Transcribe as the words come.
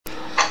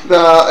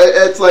No,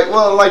 it's like,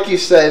 well, like you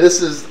say,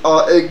 this is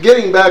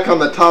getting back on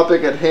the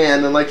topic at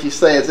hand, and like you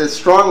say, it's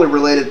strongly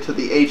related to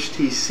the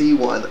HTC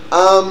one.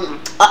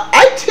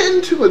 I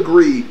tend to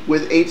agree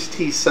with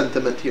HT's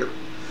sentiment here.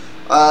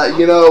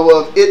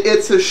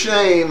 It's a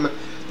shame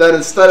that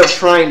instead of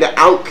trying to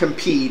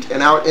outcompete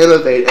and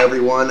out-innovate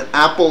everyone,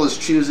 Apple is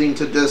choosing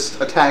to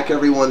just attack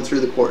everyone through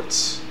the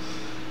courts.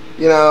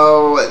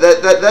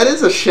 That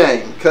is a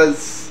shame,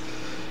 because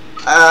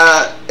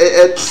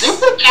it's... Do you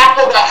think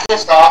Apple got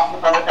pissed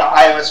off on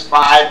iOS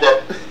 5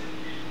 that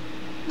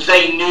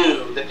they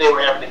knew that they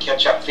were having to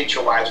catch up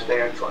feature-wise with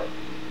Android?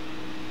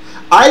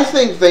 I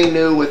think they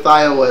knew with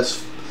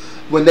iOS,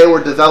 when they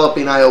were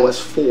developing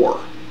iOS 4.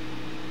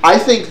 I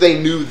think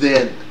they knew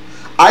then.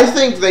 I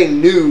think they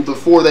knew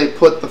before they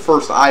put the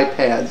first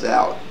iPads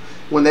out.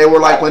 When they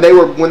were when they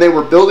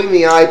were building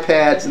the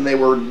iPads and they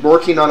were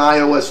working on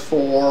iOS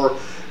 4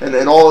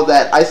 and all of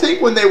that. I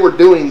think when they were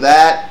doing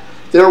that,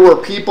 there were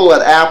people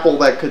at Apple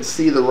that could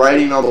see the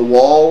writing on the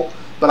wall,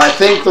 but I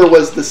think there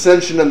was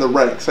dissension in the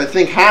ranks. I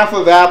think half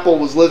of Apple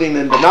was living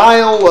in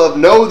denial of,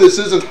 no, this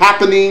isn't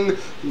happening.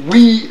 And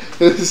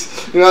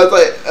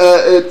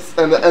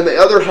the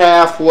other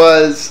half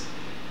was,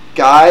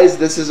 guys,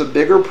 this is a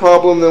bigger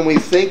problem than we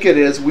think it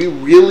is. We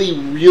really,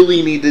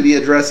 really need to be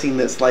addressing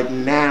this, like,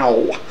 now.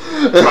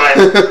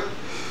 Right.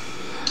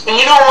 And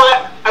you know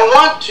what? I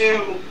want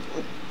to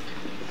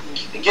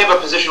give a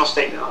positional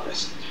statement on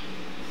this.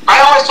 I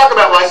always talk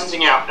about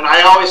licensing out, and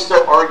I always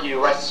still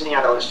argue licensing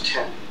out OS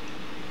 10.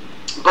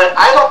 But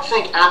I don't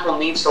think Apple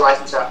needs to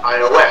license out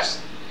iOS,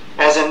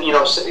 as in,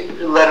 let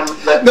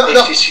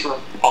HTC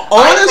run.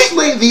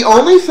 Honestly, the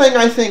only thing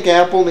I think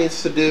Apple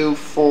needs to do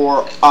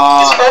for... is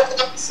open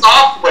up the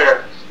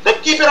software. They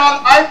keep it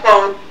on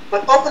iPhone,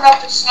 but open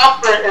up the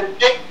software and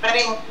make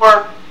many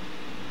more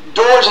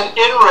doors and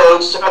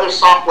inroads to other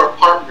software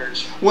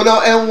partners. Well,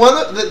 no, and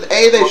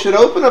they should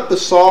open up the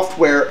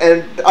software,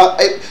 and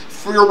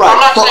you're right.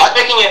 I'm not saying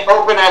making it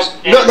open as...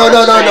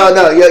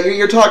 No. Yeah,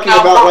 you're talking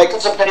about, like...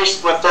 participation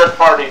from a third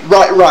party.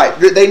 Right.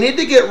 They need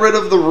to get rid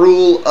of the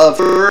rule of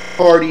third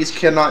parties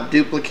cannot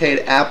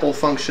duplicate Apple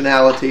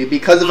functionality,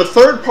 because if a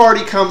third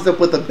party comes up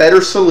with a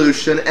better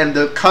solution and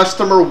the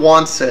customer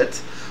wants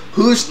it,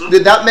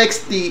 that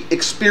makes the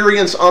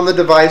experience on the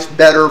device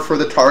better for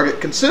the target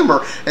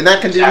consumer, and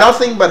that can do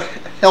nothing but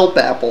help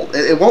Apple.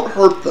 It won't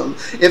hurt them.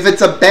 If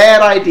it's a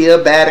bad idea,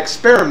 bad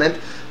experiment,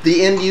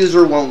 the end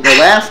user won't go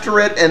after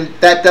it, and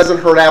that doesn't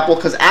hurt Apple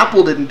because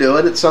Apple didn't do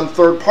it. It's some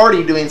third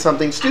party doing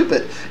something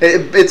stupid.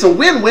 It's a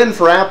win-win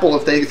for Apple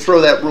if they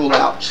throw that rule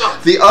out.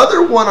 The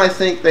other one I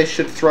think they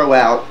should throw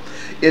out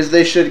is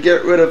they should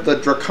get rid of the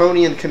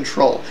draconian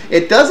control.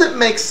 It doesn't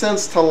make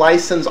sense to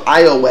license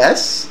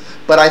iOS,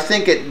 but I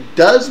think it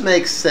does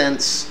make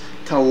sense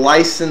to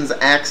license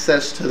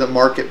access to the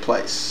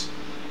marketplace.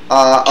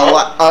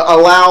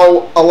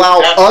 Allow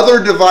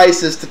other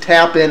devices to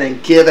tap in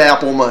and give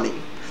Apple money.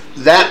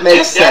 That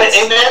makes sense.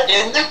 Isn't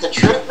that the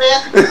truth,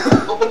 man?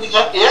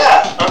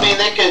 Yeah. I mean,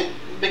 they could...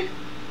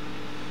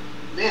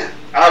 Man.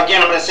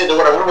 Again, I'm going to say the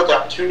word. I wonder what the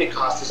opportunity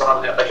cost is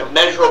on that. Like a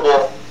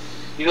measurable...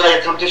 You let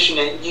your competition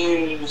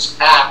use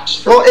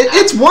apps. Well,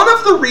 it's one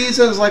of the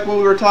reasons, like what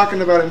we were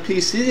talking about in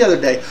PC the other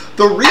day.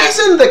 The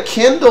reason the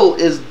Kindle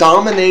is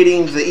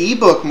dominating the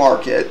ebook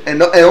market,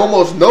 and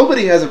almost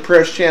nobody has a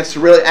press chance to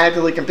really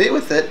actively compete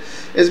with it,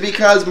 is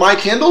because my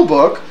Kindle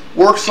book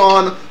works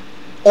on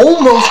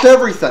almost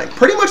everything.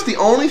 Pretty much the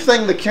only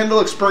thing the Kindle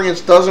experience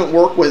doesn't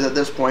work with at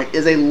this point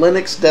is a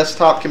Linux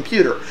desktop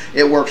computer.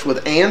 It works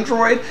with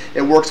Android.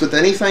 It works with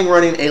anything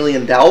running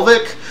Alien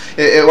Dalvik.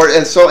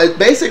 And so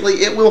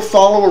basically it will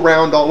follow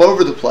around all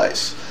over the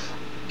place.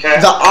 Okay.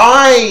 The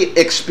i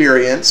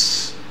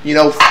experience,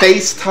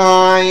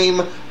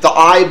 FaceTime, the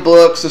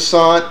iBooks,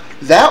 Asana,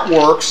 that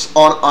works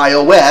on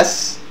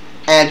iOS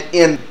and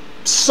in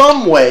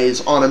some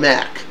ways on a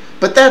Mac.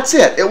 But that's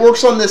it. It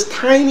works on this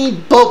tiny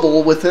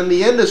bubble within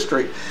the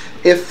industry.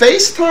 If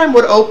FaceTime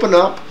would open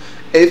up,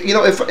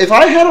 if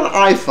I had an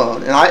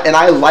iPhone and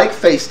I like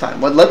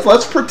FaceTime,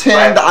 let's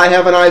pretend I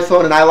have an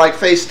iPhone and I like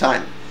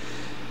FaceTime,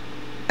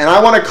 and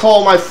I want to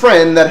call my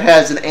friend that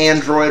has an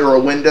Android or a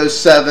Windows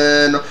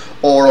 7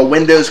 or a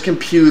Windows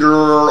computer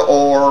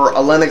or a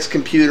Linux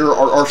computer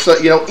or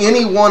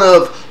any one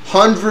of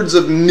hundreds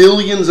of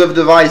millions of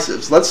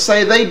devices. Let's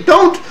say they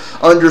don't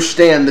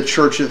understand the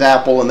Church of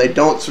Apple and they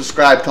don't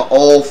subscribe to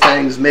all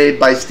things made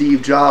by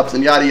Steve Jobs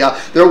and yada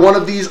yada. They're one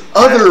of these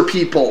other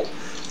people.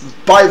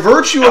 By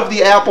virtue of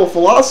the Apple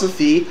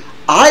philosophy,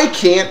 I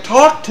can't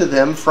talk to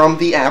them from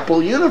the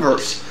Apple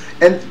universe.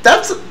 And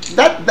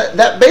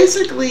that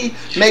basically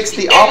makes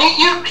the...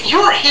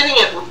 You're hitting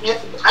it.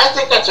 I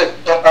think that's a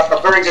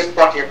very good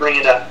point you're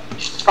bringing up.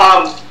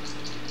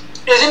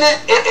 Isn't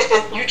it?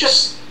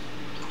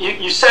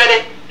 You said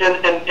it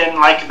in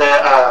like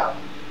the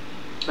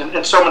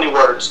in so many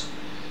words.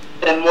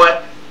 And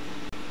what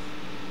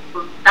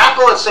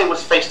Apple, let's say with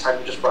FaceTime,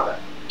 you just brought up.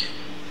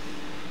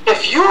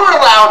 If you were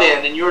allowed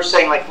in and you were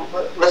saying like,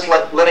 let's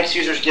let Linux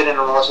users get in and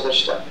all this other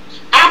stuff,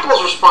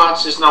 Apple's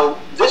response is, no,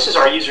 this is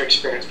our user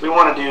experience. We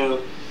want to do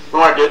We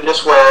want to do it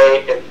this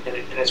way, and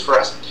it's for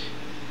us.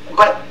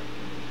 But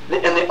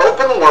in the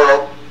open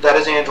world that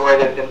is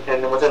Android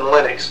and within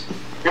Linux,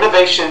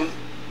 innovation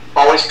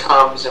always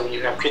comes, and when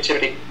you have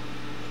creativity,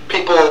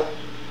 people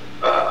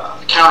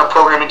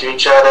counter-programming to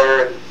each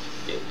other, and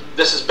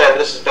this is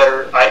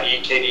better,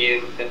 i.e.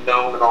 KDE and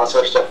GNOME and all this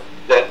other stuff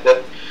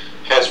that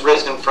has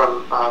risen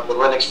from the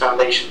Linux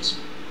foundations.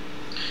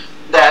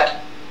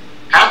 That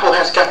Apple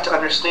has got to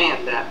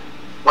understand that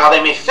while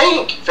they may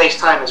think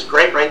FaceTime is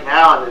great right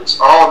now and it's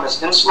all in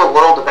this insular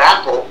world of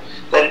Apple,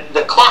 that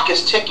the clock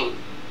is ticking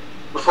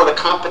before the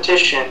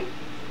competition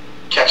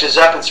catches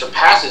up and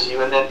surpasses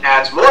you and then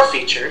adds more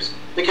features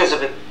because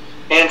of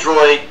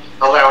Android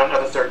allowing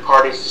other third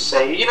parties to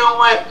say, you know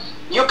what,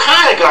 you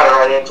kind of got it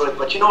right, Android,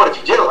 but you know what, if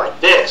you did it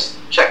like this,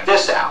 check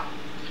this out.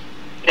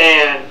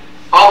 And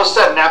all of a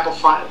sudden Apple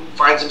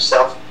finds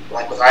himself,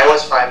 like with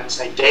iOS 5, and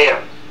say,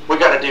 damn, we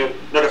got to do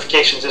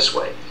notifications this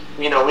way.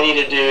 You know, we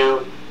need to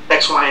do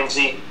X, Y, and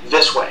Z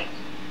this way.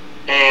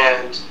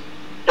 And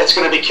it's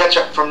going to be catch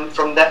up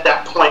from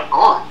that point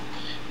on.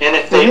 And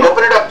if they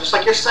open it up, just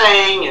like you're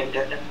saying,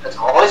 and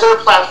all these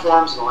other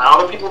platforms, and allow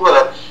other people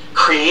to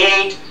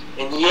create,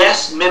 and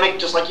yes, mimic,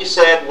 just like you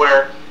said,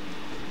 where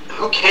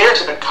who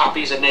cares if it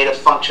copies a native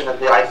function of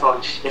the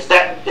iPhone? If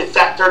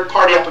that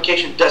third-party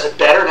application does it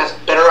better and has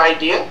a better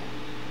idea,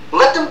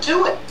 let them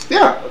do it.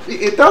 Yeah,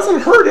 it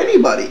doesn't hurt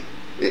anybody,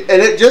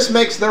 and it just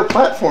makes their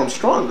platform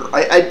stronger.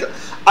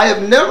 I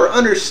have never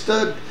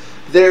understood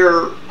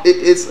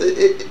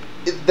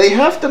they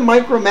have to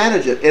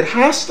micromanage it. It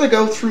has to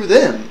go through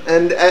them,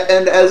 and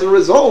as a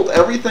result,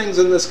 everything's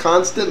in this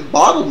constant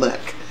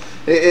bottleneck.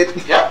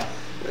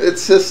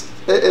 It's just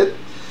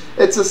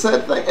it's a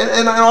sad thing,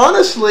 and I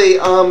honestly,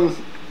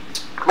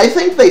 I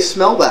think they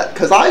smell that,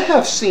 because I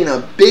have seen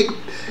a big.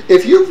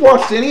 If you've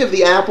watched any of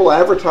the Apple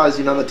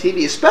advertising on the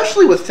TV,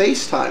 especially with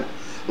FaceTime,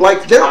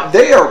 like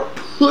they are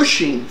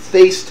pushing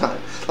FaceTime.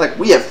 Like,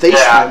 we have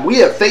FaceTime, we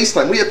have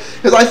FaceTime, we have,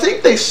 because I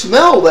think they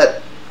smell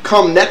that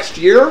come next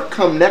year,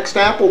 come next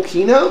Apple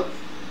keynote,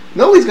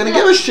 nobody's going to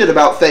give a shit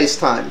about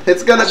FaceTime.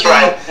 It's going to be,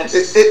 right.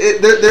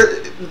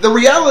 The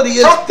reality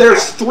is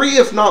there's 3,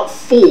 if not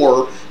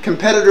 4,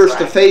 competitors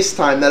to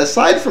FaceTime that,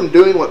 aside from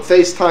doing what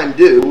FaceTime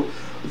do,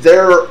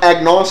 they're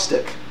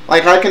agnostic.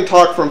 Like, I can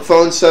talk from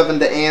Phone 7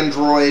 to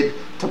Android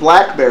to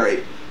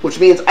BlackBerry, which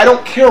means I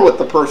don't care what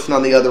the person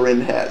on the other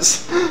end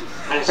has.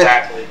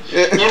 Exactly.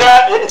 You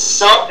know, it's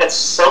so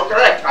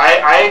correct.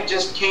 I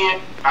just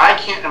can't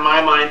in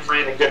my mind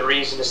find a good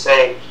reason to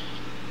say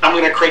I'm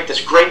going to create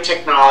this great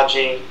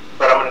technology,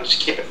 but I'm going to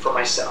just keep it for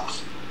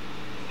myself.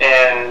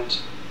 And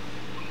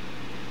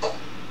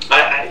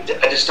I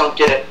just don't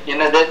get it. You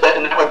know,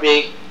 that would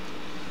be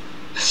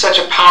such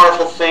a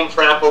powerful thing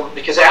for Apple,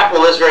 because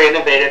Apple is very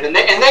innovative, and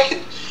they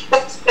could.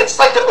 It's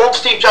like the old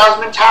Steve Jobs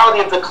mentality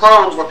of the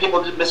clones, where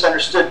people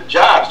misunderstood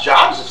Jobs.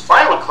 Jobs is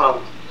fine with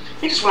clones.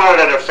 He just wanted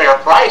it at a fair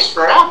price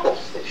for Apple.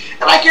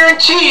 And I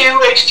guarantee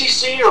you,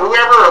 HTC or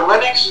whoever, or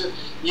Linux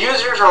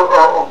users, or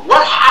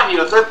what have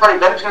you, a third-party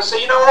vendor is going to say,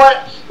 you know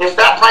what, if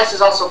that price is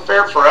also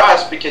fair for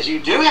us, because you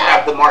do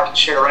have the market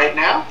share right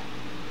now,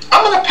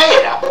 I'm going to pay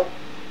it, Apple.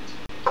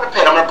 I'm going to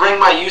pay it. I'm going to bring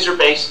my user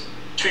base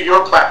to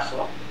your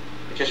platform,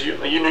 because you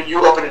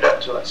open it up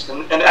to us.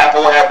 And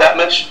Apple will have that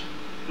much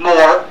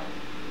more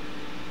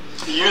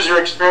user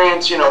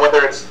experience, you know,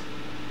 whether it's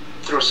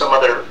through some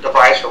other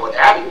device or what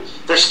have you,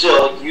 they're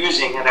still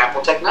using an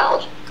Apple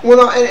technology.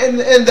 Well,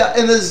 and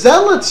the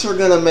zealots are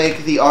going to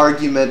make the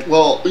argument,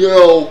 well, you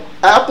know,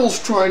 Apple's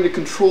trying to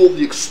control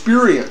the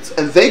experience,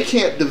 and they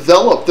can't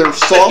develop their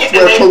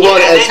software to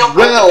run as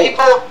well.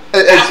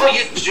 Apple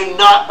users do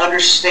not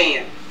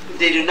understand.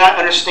 They do not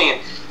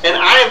understand. And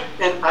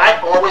I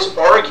always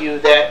argue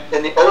that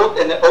in the old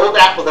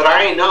Apple that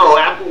I know,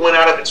 Apple went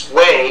out of its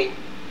way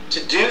to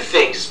do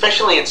things,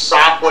 especially in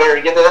software.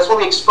 That's what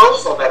we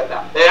exposed all that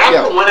about.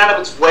 Apple went out of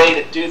its way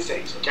to do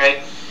things,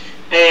 okay?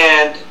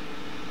 And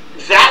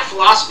that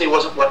philosophy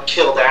wasn't what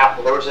killed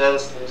Apple. There was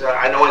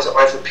I know I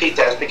always repeat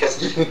that, because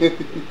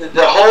that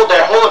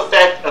whole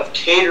effect of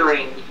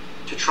catering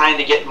to trying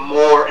to get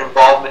more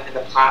involvement in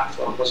the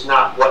platform was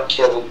not what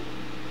killed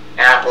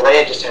Apple.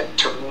 They just had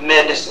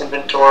tremendous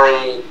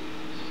inventory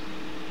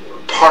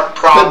part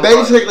problems. But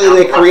basically,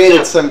 they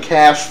created some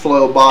cash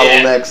flow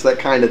bottlenecks that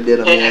kind of did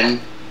them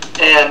in.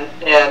 And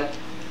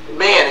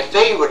man, if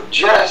they would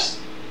just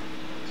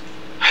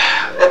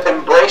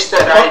embrace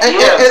that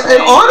idea.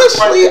 And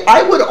honestly,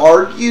 I would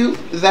argue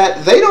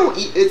that they don't.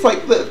 It's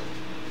like the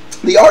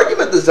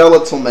argument the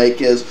zealots will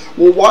make is,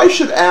 well, why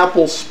should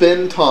Apple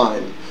spend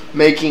time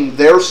making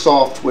their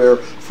software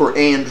for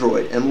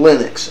Android and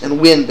Linux and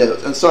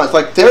Windows and so on? It's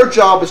like their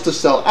job is to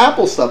sell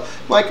Apple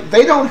stuff. Like,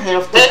 they don't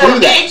have to do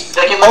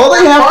that. All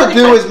they have to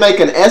do is make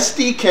an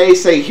SDK,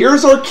 say,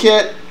 here's our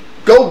kit,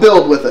 go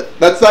build with it.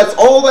 That's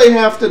all they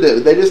have to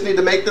do. They just need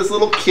to make this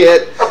little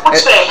kit.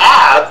 Which they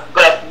have,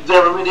 but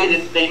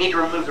they need to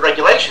remove the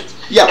regulations.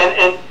 Yeah.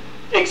 And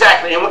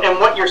exactly. And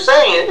what you're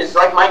saying is,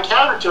 like, my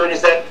counter to it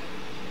is that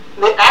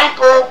the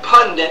Apple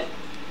pundit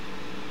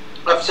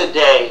of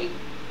today,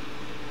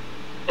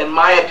 in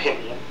my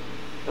opinion,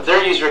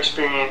 their user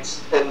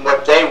experience and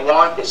what they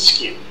want is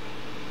skewed.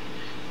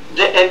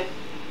 And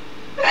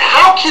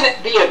how can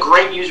it be a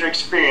great user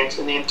experience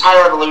in the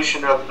entire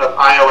evolution of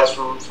iOS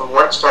from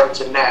where it started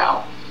to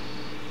now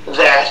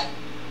that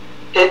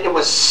it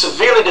was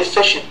severely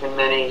deficient in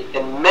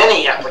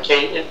many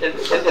applications,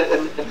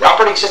 in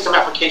operating system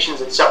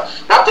applications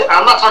itself.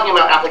 I'm not talking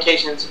about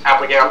applications.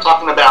 I'm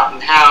talking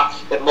about how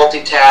it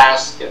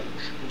multitasks, and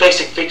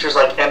basic features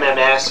like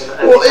MMS.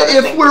 And well,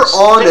 if we're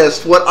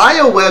honest, what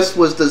iOS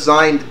was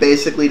designed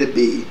basically to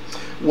be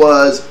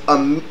was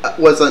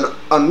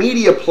a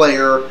media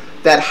player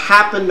that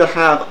happened to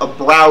have a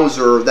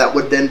browser that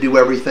would then do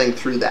everything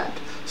through that.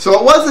 So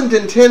it wasn't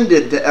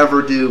intended to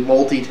ever do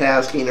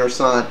multitasking or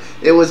something.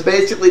 It was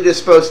basically just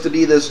supposed to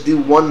be this do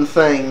one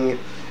thing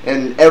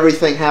and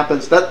everything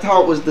happens. That's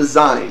how it was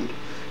designed.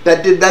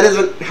 That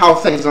isn't how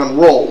things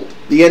unrolled.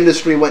 The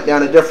industry went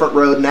down a different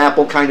road, and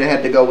Apple kind of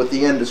had to go with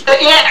the industry.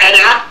 Yeah, and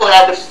Apple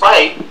had to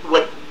fight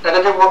what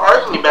other people were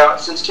arguing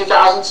about since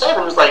 2007.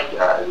 It was like,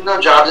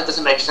 no, Jobs, it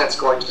doesn't make sense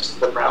going just to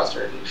the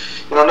browser. And,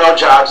 no,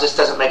 Jobs, this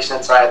doesn't make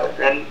sense either.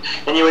 And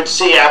you would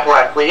see Apple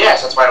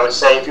acquiesce. That's why I would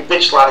say if you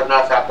bitch loud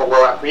enough, Apple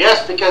will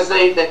acquiesce, because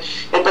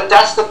but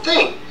that's the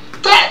thing.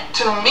 That,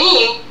 to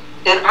me,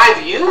 and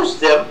I've used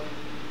them,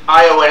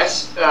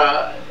 iOS,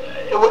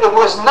 it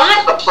was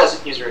not a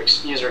pleasant user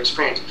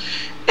experience.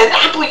 And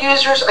Apple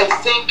users, I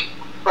think,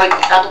 like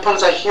Apple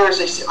phones I hear, is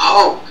they say,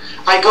 oh,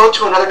 I go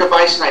to another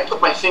device and I put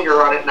my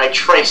finger on it and I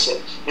trace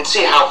it and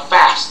see how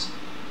fast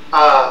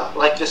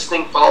like this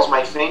thing follows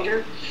my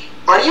finger.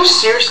 Are you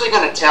seriously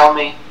going to tell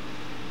me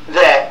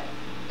that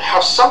how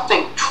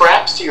something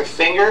tracks to your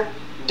finger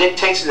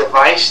dictates the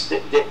device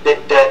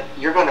that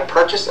you're going to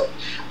purchase it?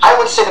 I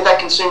would say that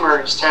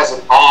consumer just has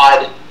an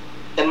odd,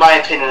 in my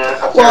opinion,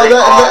 a very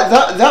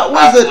odd... That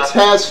was a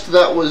test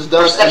that was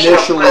done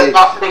initially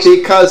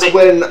because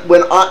when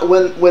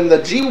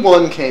the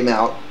G1 came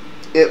out,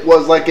 it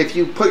was like if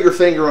you put your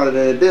finger on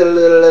it,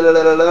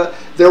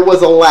 there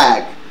was a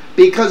lag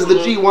because the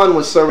G1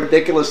 was so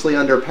ridiculously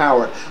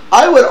underpowered.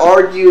 I would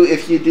argue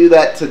if you do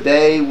that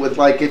today with,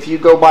 like, if you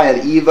go buy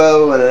an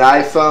Evo and an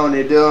iPhone,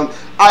 you do them,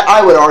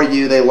 I would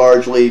argue they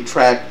largely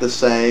track the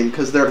same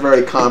because they're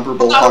very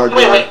comparable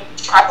hardware. Wait.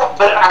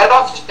 But I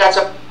don't think that's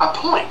a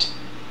point.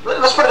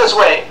 Let's put it this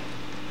way.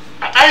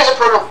 I, as a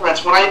program, for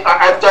instance, when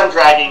I've done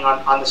dragging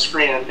on the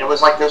screen, and it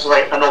was like there's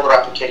like an older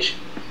application.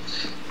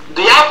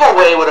 The Apple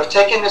way would have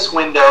taken this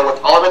window with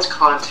all of its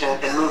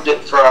content and moved it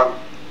from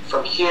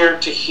here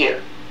to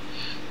here.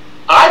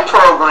 I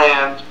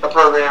programmed a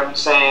program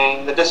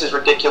saying that this is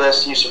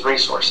ridiculous use of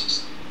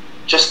resources,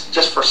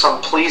 just for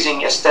some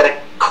pleasing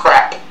aesthetic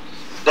crap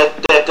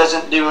that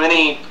doesn't do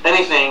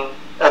anything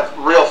of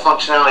real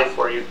functionality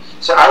for you.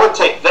 So I would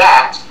take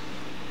that,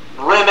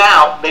 rim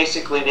out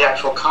basically the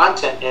actual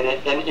content in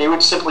it, and it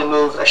would simply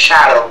move a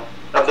shadow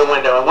of the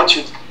window. And once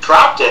you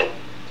dropped it,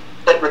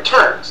 it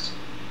returns.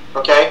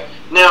 Okay.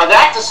 Now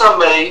that to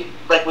somebody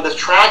like with this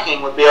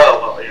tracking would be, oh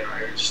well, you're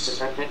just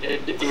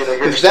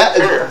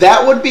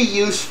that would be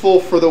useful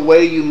for the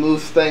way you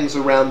move things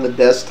around the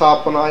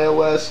desktop on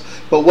iOS.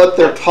 But what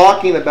they're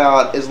talking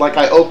about is like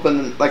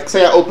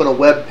say I open a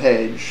web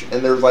page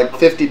and there's like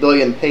 50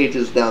 billion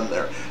pages down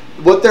there.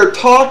 What they're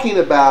talking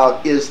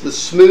about is the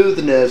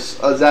smoothness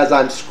as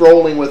I'm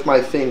scrolling with my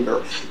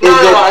finger.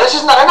 No, this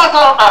is not. They're not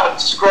talking about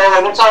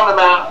scrolling. They're talking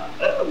about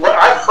what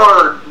I've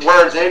heard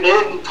words. They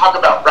didn't talk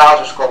about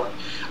browser scrolling.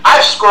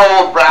 I've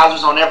scrolled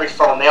browsers on every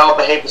phone. They all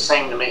behave the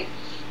same to me.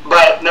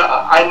 But no,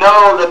 I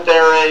know that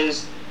there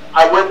is.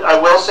 I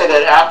will say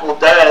that Apple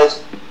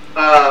does.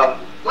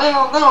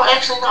 Well, no,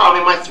 actually, no. I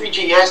mean, my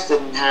 3GS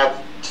didn't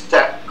have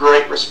that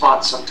great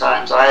response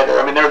sometimes either.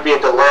 I mean, there would be a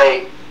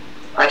delay.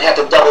 I'd have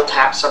to double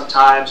tap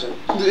sometimes.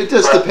 It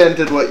just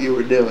depended what you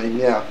were doing,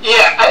 yeah.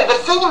 Yeah, the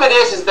thing of it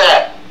is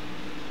that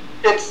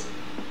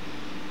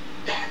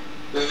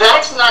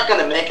that's not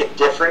going to make a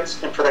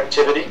difference in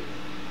productivity.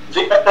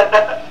 In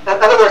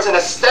other words, an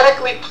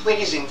aesthetically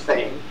pleasing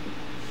thing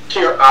to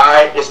your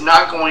eye is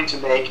not going to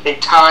make a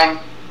time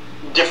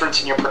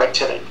difference in your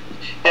productivity.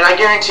 And I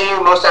guarantee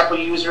you, most Apple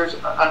users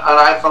on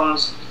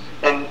iPhones,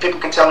 and people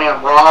can tell me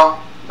I'm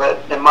wrong, but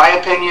in my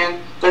opinion,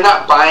 they're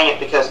not buying it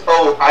because,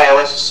 oh,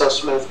 iOS is so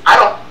smooth. I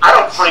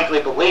don't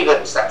frankly believe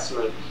that it's that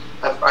smooth.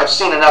 I've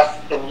seen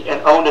enough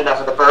and owned enough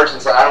of the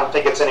versions that I don't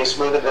think it's any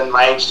smoother than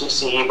my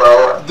HTC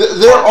Evo.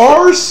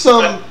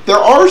 There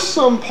are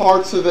some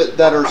parts of it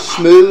that are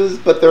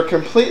smooth, but they're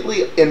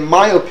completely, in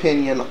my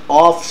opinion,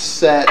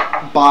 offset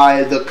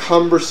by the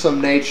cumbersome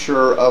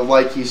nature of,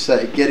 like you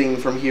say, getting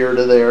from here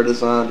to there to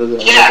there.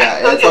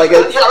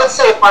 Let's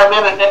say 5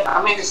 minutes.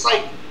 I mean, it's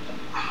like.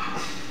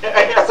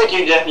 I think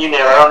you nailed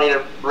it. I don't need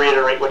to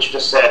reiterate what you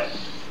just said.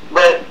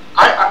 But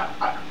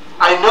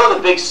I know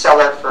the big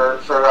seller for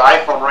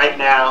iPhone right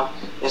now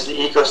is the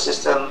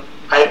ecosystem.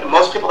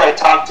 Most people I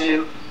talk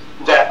to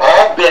that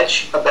all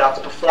bitch about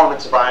the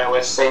performance of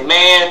iOS say,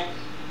 man,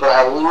 but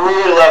I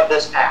really love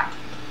this app.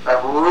 I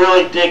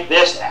really dig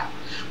this app.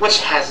 Which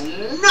has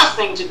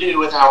nothing to do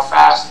with how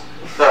fast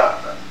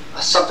the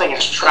something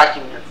is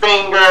tracking your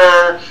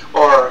finger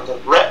or the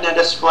Retina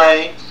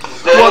display.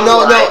 Well,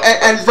 no,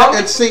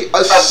 and see,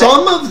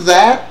 some of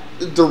that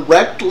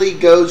directly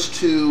goes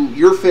to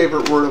your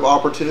favorite word of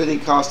opportunity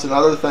cost and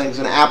other things,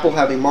 and Apple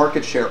having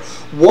market share.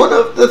 One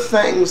of the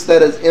things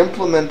that is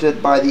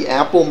implemented by the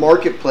Apple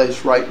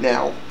Marketplace right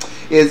now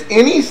is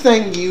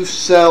anything you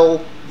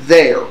sell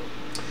there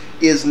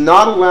is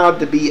not allowed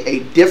to be a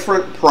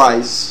different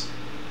price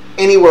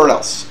anywhere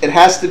else. It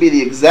has to be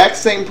the exact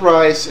same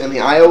price in the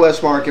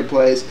iOS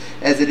Marketplace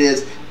as it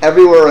is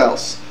everywhere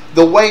else.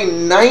 The way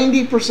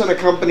 90% of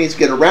companies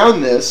get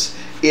around this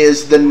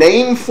is the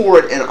name for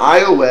it in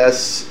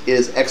iOS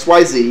is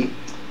XYZ,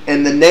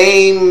 and the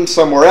name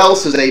somewhere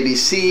else is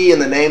ABC,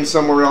 and the name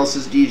somewhere else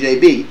is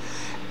DJB.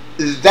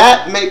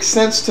 That makes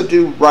sense to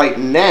do right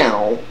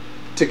now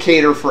to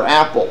cater for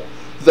Apple.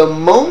 The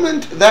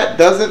moment that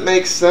doesn't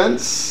make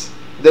sense,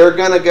 they're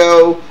going to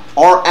go,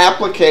 our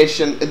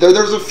application,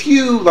 there's a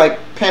few, like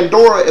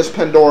Pandora is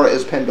Pandora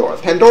is Pandora.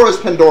 Pandora is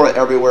Pandora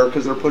everywhere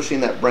because they're pushing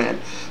that brand.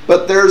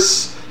 But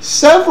there's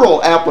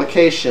several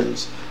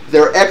applications.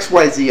 They're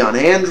XYZ on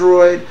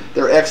Android,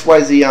 they're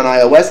XYZ on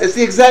iOS. It's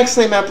the exact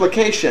same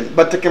application,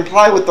 but to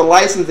comply with the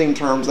licensing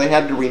terms, they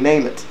had to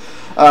rename it.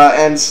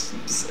 And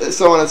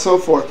so on and so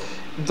forth.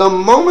 The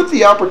moment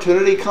the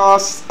opportunity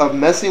cost of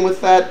messing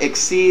with that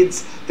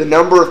exceeds the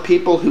number of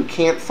people who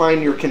can't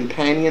find your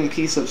companion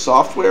piece of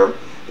software,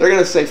 they're going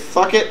to say,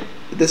 fuck it,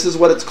 this is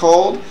what it's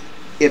called.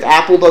 If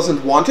Apple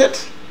doesn't want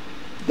it,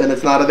 then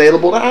it's not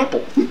available to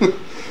Apple.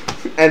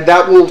 And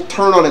that will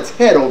turn on its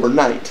head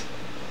overnight.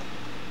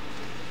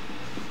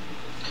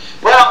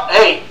 Well,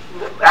 hey,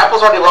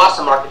 Apple's already lost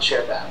some market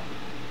share back.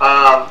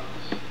 An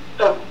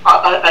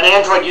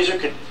Android user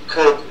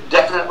could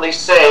definitely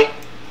say,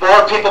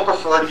 more people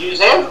prefer to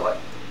use Android.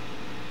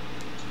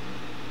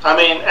 I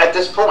mean, at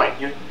this point,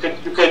 you could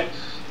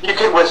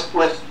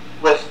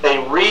with a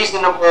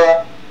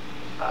reasonable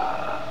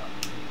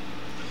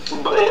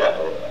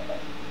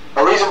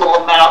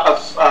amount of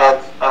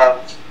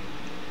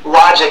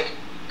logic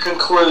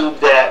conclude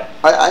that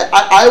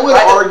I would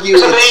argue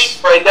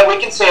that we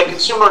can say a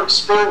consumer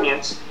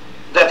experience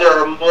that there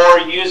are more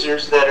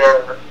users that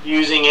are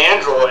using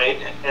Android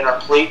and are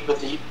pleased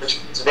with the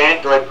experience of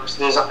Android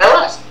versus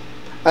iOS.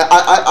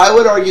 I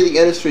would argue the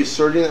industry is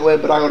surging that way,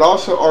 but I would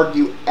also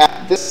argue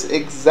at this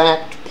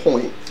exact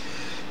point,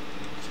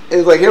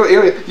 it's like, here,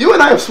 you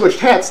and I have switched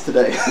hats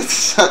today.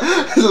 This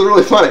is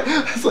really funny.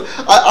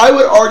 I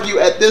would argue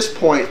at this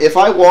point, if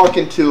I walk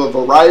into a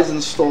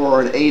Verizon store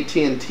or an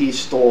AT&T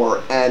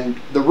store, and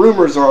the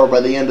rumors are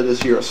by the end of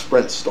this year a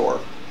Sprint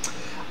store,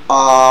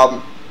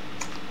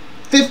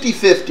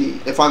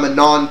 50-50 if I'm a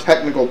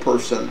non-technical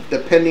person,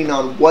 depending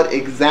on what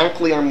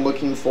exactly I'm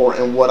looking for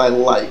and what I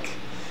like,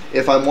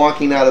 if I'm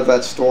walking out of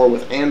that store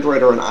with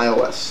Android or an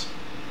iOS.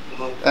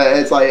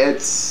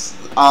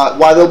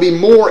 While there'll be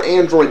more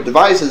Android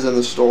devices in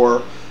the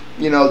store,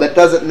 that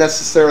doesn't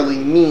necessarily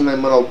mean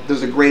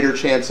there's a greater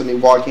chance of me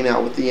walking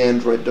out with the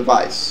Android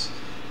device.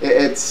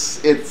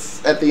 It's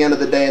at the end of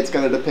the day, it's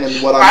going to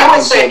depend what I'm looking for. I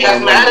would say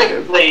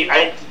mathematically,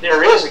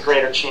 there is a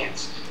greater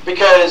chance,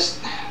 because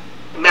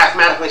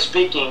mathematically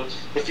speaking,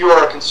 if you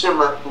are a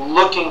consumer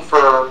looking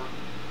for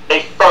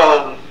a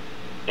phone,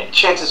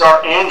 chances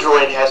are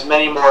Android has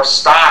many more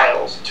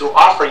styles to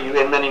offer you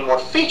and many more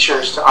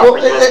features to offer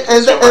you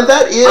as a consumer.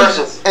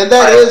 And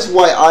that is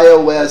why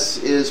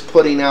iOS is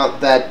putting out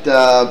that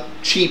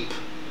cheap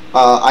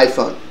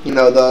iPhone.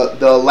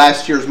 The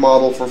last year's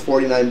model for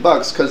 $49,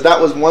 because that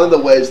was one of the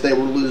ways they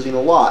were losing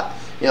a lot.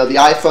 The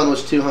iPhone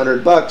was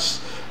 $200.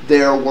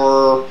 There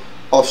were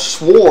a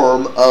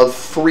swarm of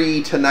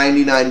free to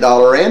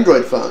 $99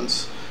 Android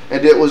phones.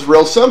 And it was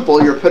real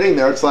simple. You're putting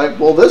there, it's like,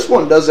 well, this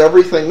one does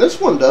everything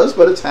this one does,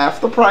 but it's half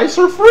the price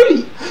or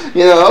free.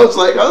 It's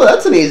like, oh,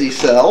 that's an easy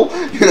sell.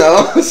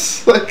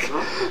 It's like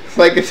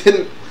it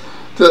didn't,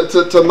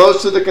 to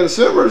most of the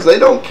consumers, they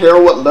don't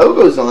care what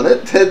logo's on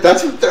it.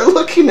 That's what they're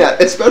looking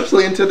at,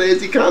 especially in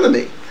today's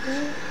economy.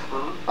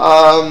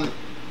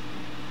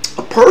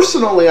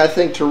 Personally, I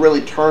think to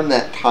really turn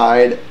that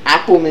tide,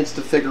 Apple needs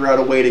to figure out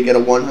a way to get a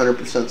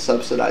 100%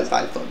 subsidized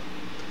iPhone.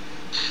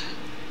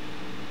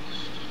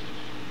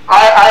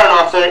 I don't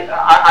know if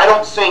I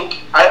don't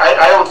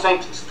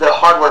think the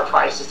hardware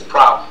price is the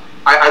problem.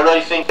 I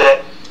really think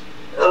that,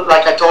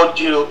 like I told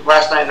you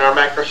last night in our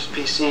Mac versus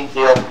PC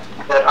deal,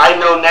 that I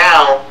know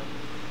now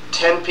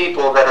 10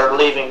 people that are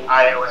leaving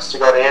iOS to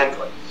go to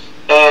Android,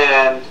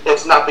 and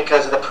it's not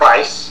because of the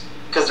price,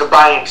 because they're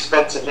buying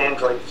expensive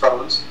Android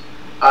phones.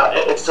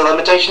 It's the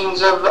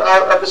limitations of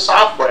the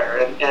software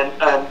and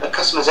the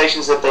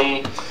customizations that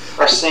they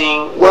are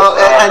seeing. Well,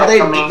 and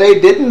they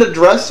didn't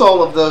address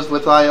all of those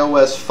with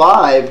iOS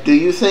 5. Do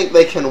you think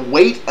they can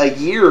wait a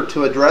year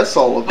to address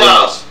all of those?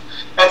 No.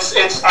 I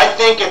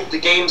think in the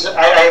games,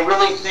 I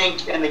really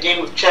think in the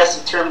game of chess,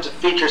 in terms of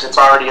features, it's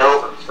already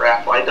over for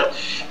Apple.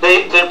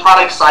 The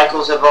product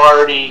cycles have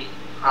already,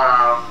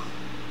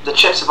 the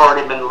chips have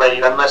already been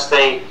laid, unless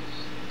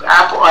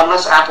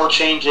Apple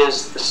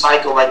changes the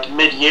cycle like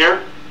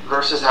mid-year.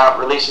 versus how it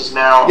releases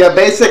now. Yeah,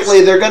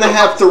 basically they're going to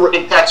have to.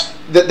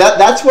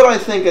 That's what I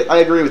think. I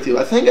agree with you.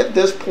 I think at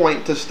this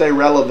point, to stay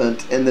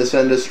relevant in this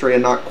industry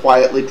and not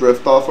quietly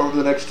drift off over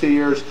the next 2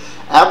 years,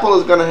 Apple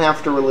is going to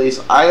have to release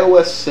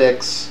iOS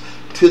 6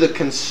 to the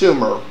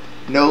consumer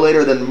no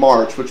later than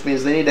March, which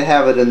means they need to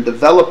have it in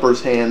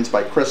developers' hands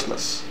by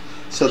Christmas,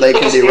 so they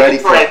can be ready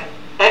for it.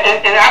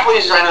 And Apple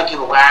users, I know,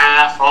 can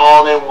laugh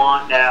all they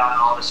want now and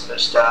all this other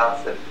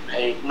stuff. And,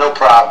 hey, no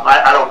problem.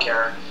 I don't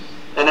care.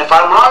 And if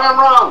I'm wrong, I'm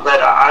wrong.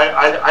 But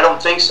I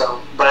don't think so.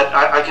 But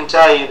I can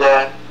tell you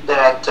that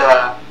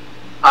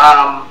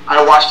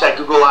I watched that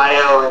Google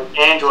I/O and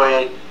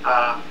Android.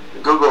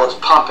 Google is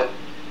pumping.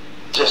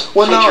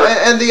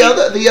 And the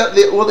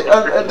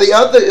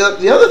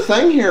other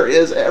thing here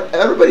is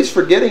everybody's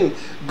forgetting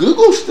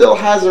Google still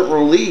hasn't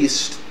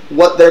released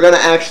what they're going to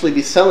actually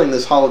be selling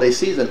this holiday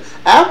season.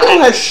 Apple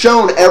has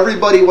shown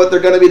everybody what they're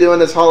going to be doing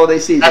this holiday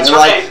season.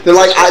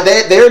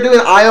 They're doing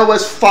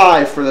iOS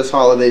 5 for this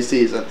holiday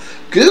season.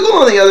 Google,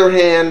 on the other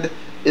hand,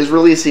 is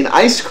releasing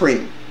ice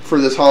cream for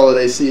this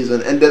holiday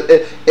season. And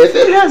if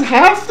it has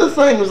half the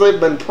things they've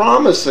been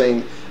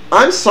promising,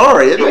 I'm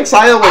sorry, it makes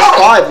iOS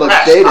 5 look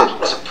dated. I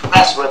was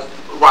impressed with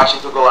watching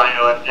Google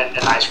I/O and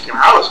ice cream.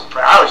 I was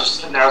just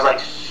sitting there. I was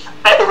like,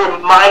 it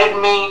reminded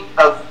me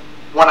of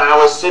when I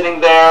was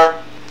sitting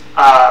there.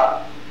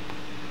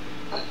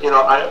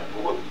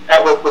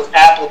 With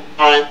Apple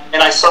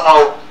and I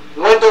saw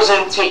Windows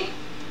NT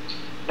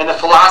and the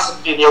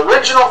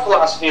original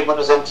philosophy of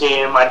Windows NT,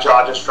 and my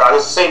jaw just dropped.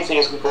 It's the same thing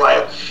as Google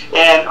I/O,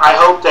 and I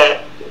hope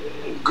that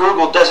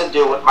Google doesn't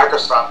do what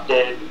Microsoft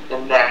did,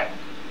 in that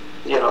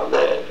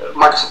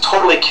Microsoft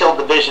totally killed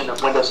the vision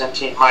of Windows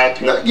NT, in my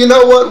opinion. You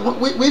know what?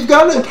 We've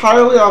gotten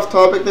entirely off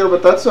topic there,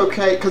 but that's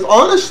okay, because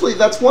honestly,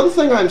 that's one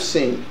thing I'm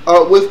seeing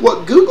with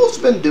what Google's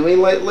been doing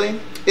lately.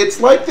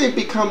 It's like they've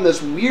become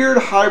this weird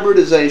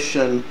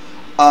hybridization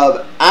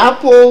of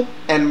Apple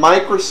and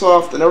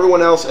Microsoft and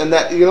everyone else, and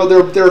that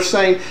they're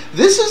saying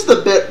this is the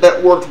bit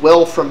that worked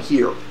well from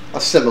here,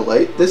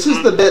 assimilate. This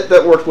is the bit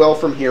that worked well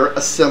from here,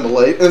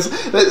 assimilate. It's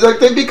like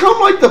they've become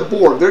like the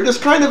Borg. They're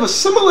just kind of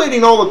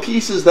assimilating all the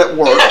pieces that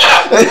work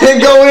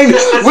and going,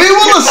 we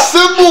will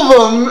assemble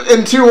them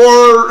into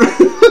our.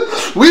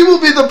 We will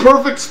be the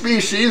perfect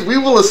species. We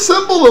will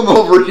assemble them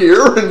over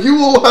here, and you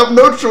will have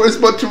no choice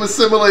but to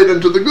assimilate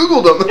into the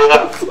Googledom.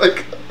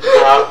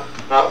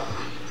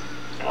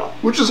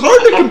 Which is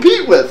hard to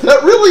compete with.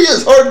 That really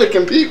is hard to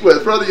compete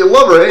with, whether you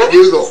love or hate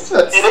Google.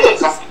 It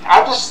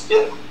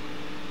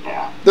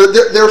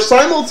is. They're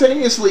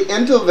simultaneously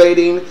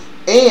innovating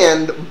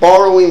and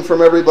borrowing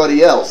from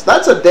everybody else.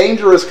 That's a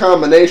dangerous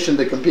combination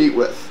to compete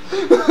with.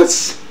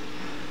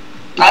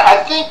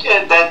 I think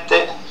that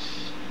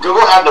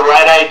Google had the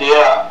right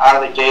idea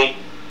out of the gate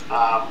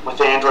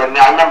with Android. And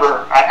I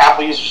remember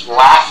Apple users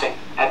laughing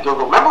at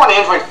Google. Remember when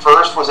Android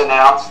first was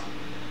announced,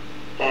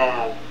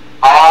 and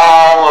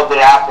all of the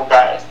Apple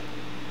guys,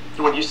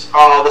 when you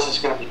this is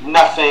going to be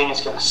nothing,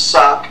 it's going to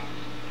suck,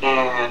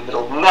 and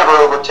it'll never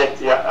overtake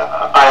the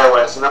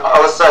iOS. And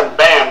all of a sudden,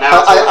 bam!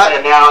 Now it's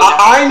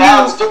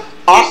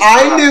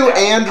I knew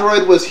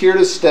Android was here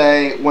to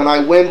stay when I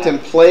went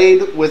and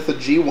played with the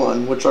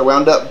G1, which I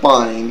wound up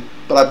buying,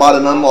 but I bought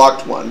an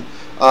unlocked one.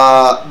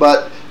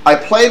 But I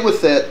played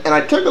with it, and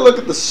I took a look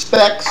at the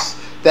specs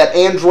that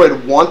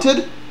Android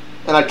wanted,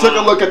 and I took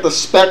a look at the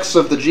specs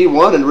of the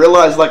G1 and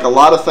realized like a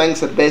lot of things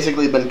had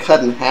basically been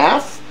cut in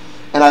half.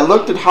 And I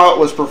looked at how it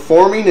was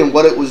performing and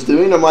what it was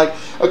doing. I'm like,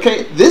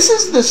 okay, this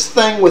is this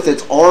thing with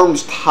its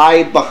arms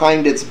tied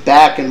behind its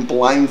back and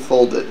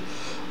blindfolded.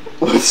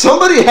 If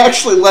somebody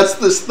actually lets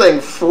this thing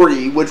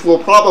free, which will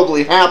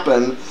probably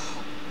happen,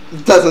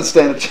 doesn't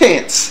stand a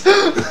chance.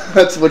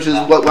 Which is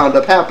what wound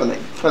up happening.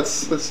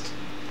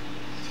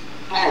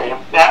 Hey,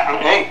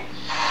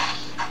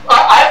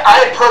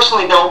 I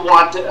personally don't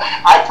want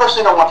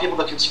people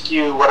to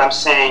construe what I'm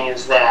saying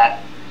is that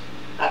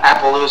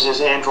Apple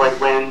loses, Android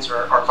wins,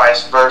 or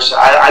vice versa.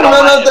 I don't.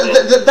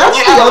 That's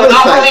the other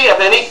thing. Of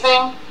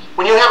anything,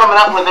 when you have a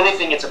monopoly of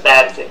anything, it's a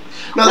bad thing.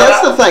 No,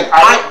 that's the thing.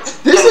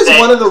 This is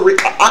one of the.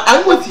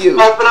 I'm with you.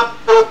 Open up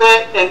a little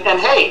bit, and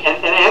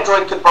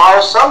Android could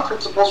borrow some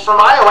principles from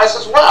iOS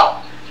as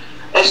well.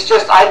 It's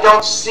just I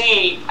don't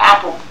see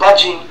Apple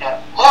budging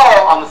at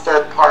all on the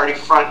third-party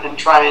front and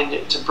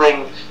trying to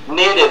bring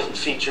native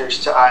features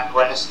to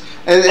iOS.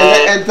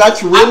 And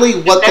that's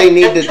really what they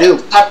need to do.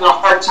 It's having a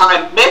hard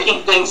time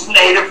making things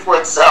native for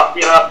itself.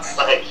 It's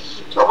like,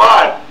 come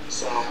on.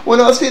 So. Well,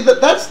 no, see,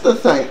 that's the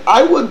thing.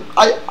 I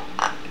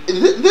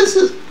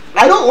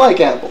don't like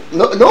Apple.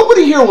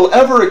 Nobody here will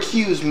ever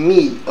accuse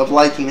me of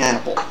liking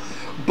Apple.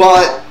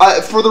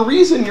 But for the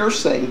reason you're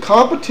saying,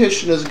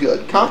 competition is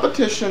good.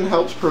 Competition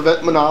helps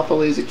prevent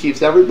monopolies. It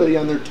keeps everybody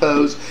on their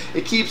toes.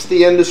 It keeps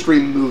the industry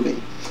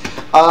moving.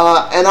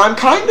 And I'm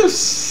kind of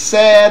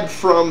sad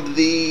from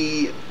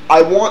the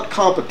I want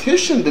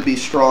competition to be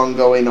strong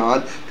going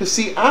on, because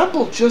see,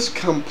 Apple just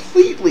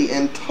completely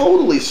and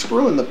totally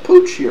screwing the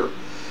pooch here.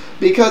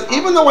 Because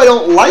even though I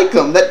don't like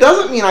them, that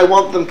doesn't mean I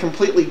want them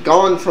completely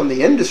gone from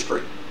the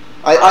industry.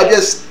 I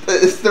just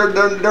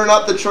they're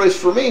not the choice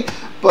for me.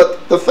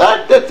 But the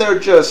fact that they're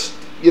just,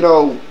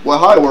 well,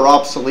 hi, we're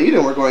obsolete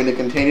and we're going to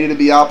continue to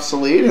be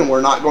obsolete and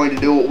we're not going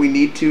to do what we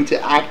need to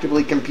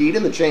actively compete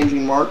in the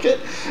changing market.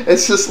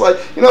 It's just like,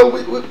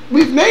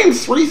 we've named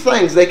 3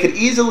 things they could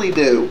easily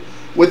do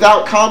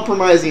without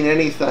compromising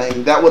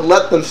anything that would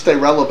let them stay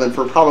relevant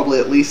for probably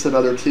at least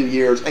another 2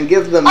 years and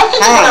give them time.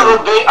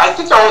 I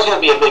think they're always going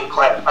to be a big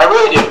player. I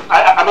really do.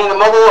 I mean, the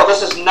mobile world,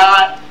 this is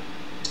not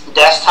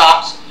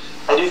desktops.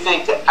 I do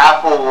think that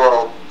Apple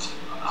will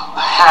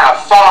have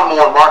far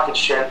more market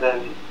share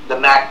than the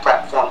Mac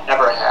platform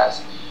ever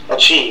has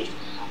achieved.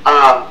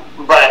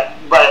 But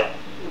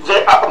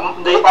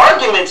the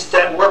arguments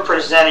that we're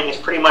presenting is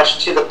pretty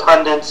much to the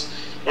pundits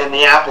and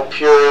the Apple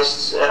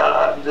purists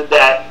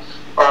that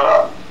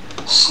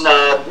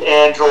snub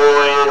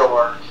Android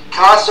or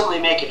constantly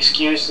make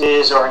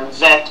excuses or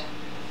invent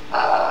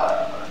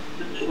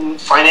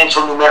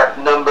financial numeric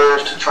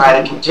numbers to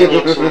try to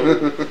continue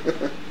to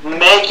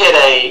make it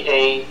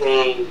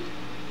a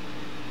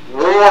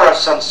war of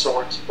some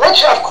sort.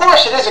 Which, of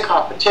course, it is a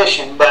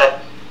competition,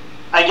 but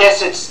I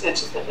guess it's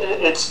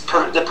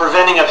the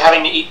preventing of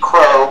having to eat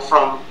crow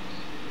from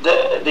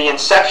the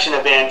inception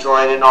of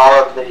Android and all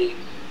of the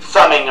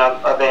thumbing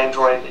of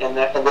Android and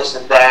this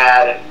and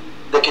that, and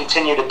the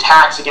continued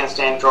attacks against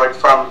Android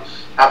from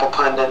Apple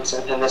pundits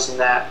and this and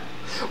that.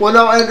 Well,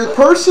 no, and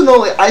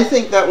personally, I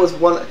think that was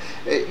one.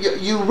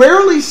 You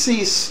rarely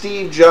see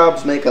Steve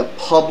Jobs make a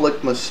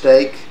public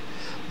mistake,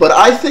 but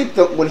I think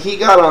that when he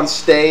got on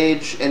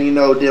stage and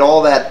did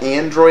all that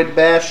Android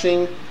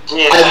bashing,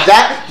 and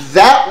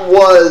that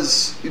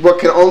was what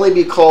can only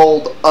be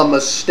called a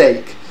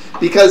mistake,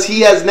 because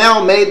he has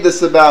now made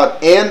this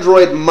about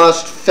Android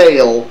must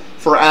fail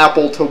for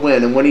Apple to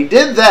win, and when he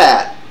did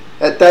that,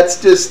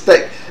 that's just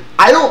like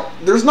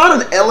there's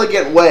not an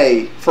elegant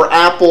way for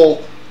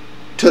Apple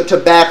to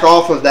back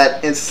off of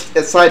that,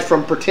 aside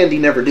from pretend he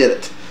never did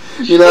it.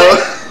 You're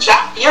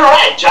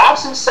right.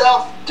 Jobs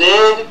himself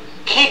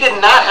he did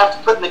not have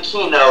to put in the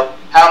keynote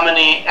how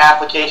many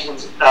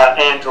applications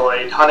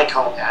Android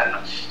Honeycomb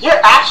had. You're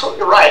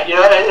absolutely right.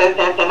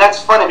 And that's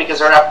funny because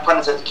there are Apple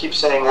pundits that keep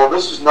saying, well,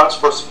 this is not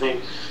supposed to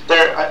be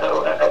there.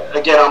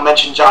 Again, I'll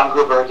mention John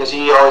Gruber because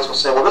he always will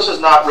say, well, this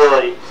is not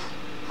really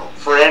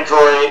for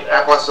Android.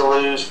 Apple has to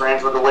lose for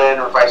Android to win,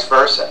 or vice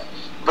versa.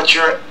 But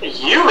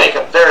you make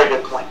a very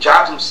good point.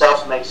 Jobs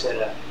himself makes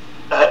it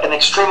an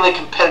extremely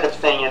competitive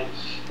thing,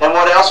 and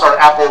what else are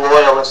Apple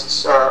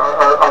loyalists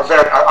are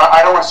very?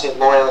 I don't want to say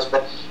loyalists,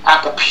 but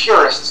Apple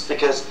purists,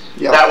 because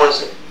that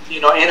was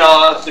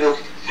through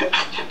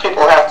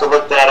people have to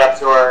look that up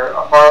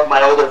through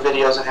my older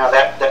videos and how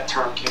that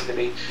term came to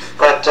be.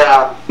 But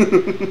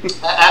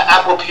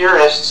Apple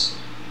purists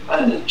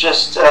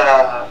just.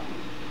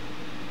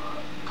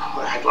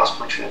 I lost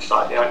my train of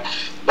thought.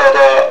 But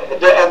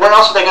what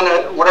else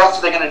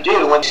are they gonna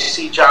do when they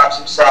see Jobs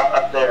himself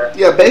up there?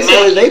 Yeah,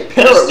 basically they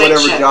parrot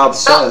whatever Jobs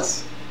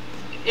says.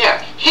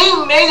 Yeah,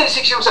 he made the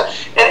distinction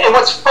himself. And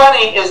what's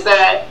funny is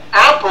that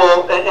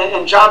Apple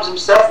and Jobs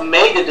himself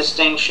made the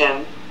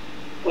distinction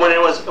when it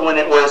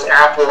was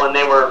Apple and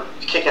they were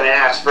kicking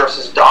ass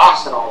versus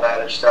DOS and all that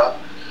other stuff.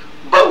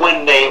 But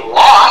when they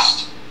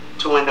lost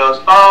to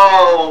Windows,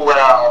 oh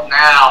well,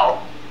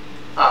 now.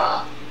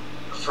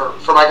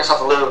 For Microsoft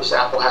to lose,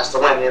 Apple has to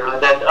win.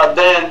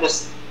 Then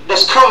this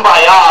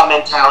kumbaya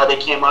mentality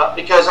came up,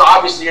 because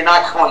obviously you're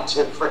not going to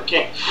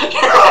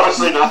you're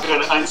obviously not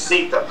going to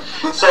unseat them.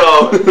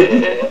 So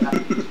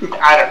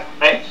I don't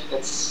know. Right?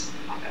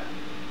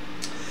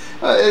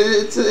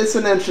 It's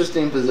an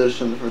interesting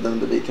position for them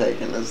to be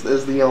taken. Is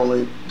the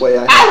only way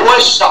I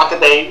was shocked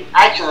that they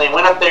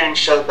went up there and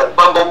showed the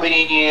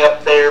Bumblebee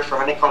up there for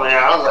Honeycomb, and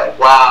I was like,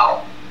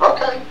 wow,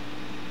 okay.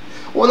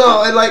 Well,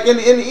 no, and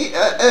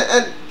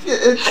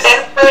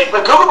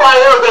but Google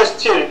I/O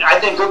does too. I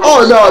think Google.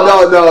 Oh no!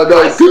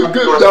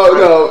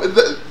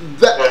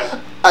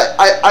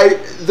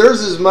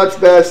 There's as much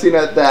bashing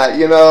at that.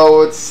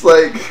 It's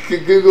like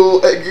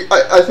Google.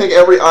 I think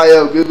every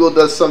I/O Google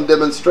does some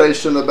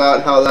demonstration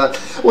about how that.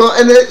 Well,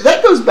 and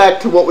that goes back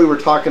to what we were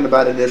talking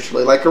about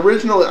initially. Like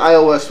originally,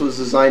 iOS was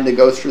designed to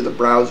go through the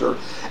browser.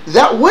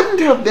 That wouldn't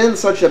have been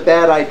such a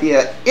bad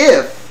idea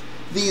if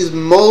these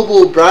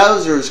mobile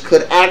browsers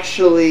could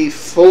actually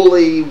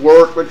fully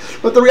work.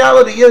 But the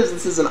reality is,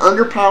 this is an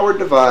underpowered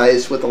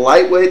device with a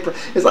lightweight.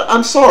 It's like,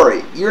 I'm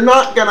sorry, you're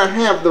not going to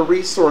have the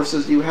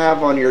resources you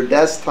have on your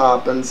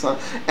desktop, and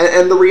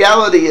the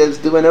reality is,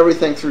 doing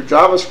everything through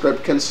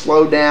JavaScript can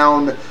slow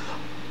down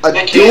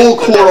a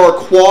dual-core or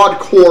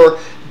quad-core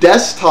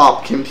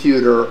desktop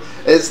computer.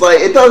 It's like,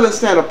 it doesn't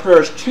stand a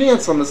prayer's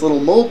chance on this little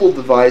mobile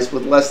device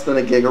with less than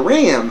a gig of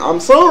RAM. I'm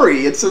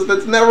sorry, it's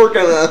never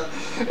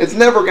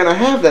gonna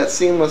have that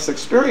seamless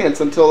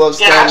experience until those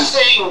things. I'm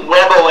saying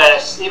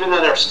WebOS, even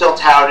though they're still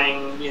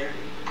touting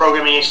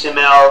programming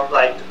HTML,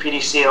 like the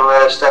PDC and all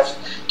that other stuff,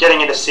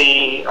 getting into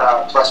C++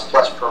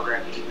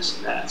 programming and this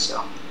and that.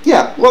 So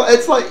yeah, well,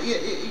 it's like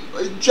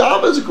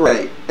Java's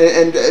great,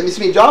 and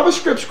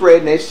JavaScript's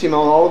great, and HTML and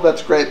all of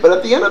that's great. But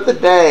at the end of the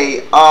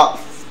day,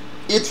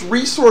 it's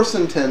resource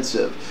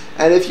intensive.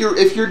 And if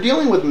you're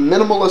dealing with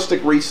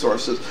minimalistic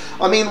resources,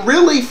 I mean,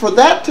 really, for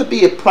that to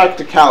be a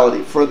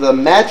practicality, for the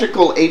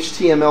magical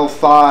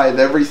HTML5,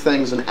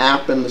 everything's an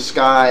app in the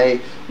sky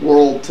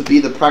world to be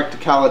the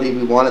practicality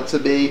we want it to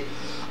be,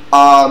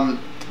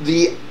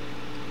 the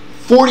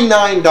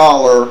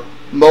 $49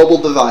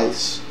 mobile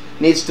device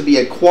needs to be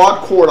a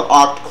quad-core to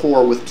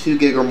oct-core with 2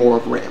 gig or more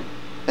of RAM.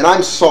 And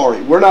I'm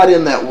sorry, we're not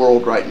in that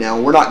world right now.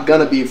 We're not going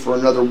to be for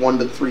another 1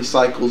 to 3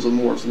 cycles of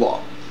Moore's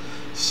Law.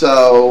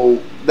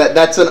 So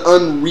that's an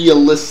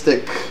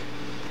unrealistic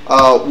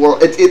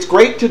world. It's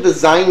great to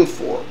design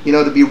for,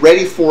 to be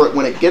ready for it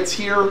when it gets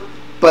here,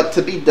 but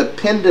to be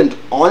dependent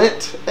on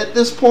it at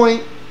this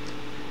point,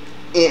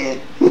 yeah.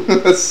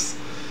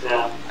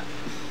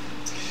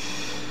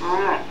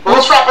 Alright. Well,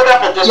 let's wrap it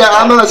up at this point.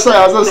 I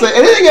was going to say,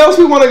 anything else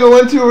we want to go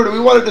into, or do we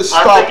want to just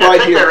stop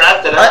right here?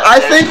 I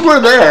think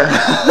we're there.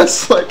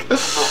 It's like,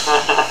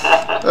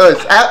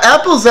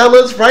 Apple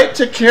Zealots, right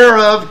to care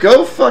of,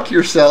 go fuck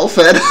yourself.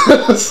 And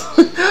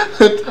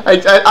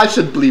I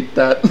should bleep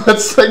that.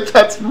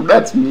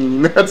 That's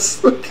mean.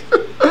 That's like,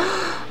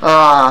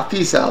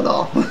 peace out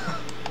all.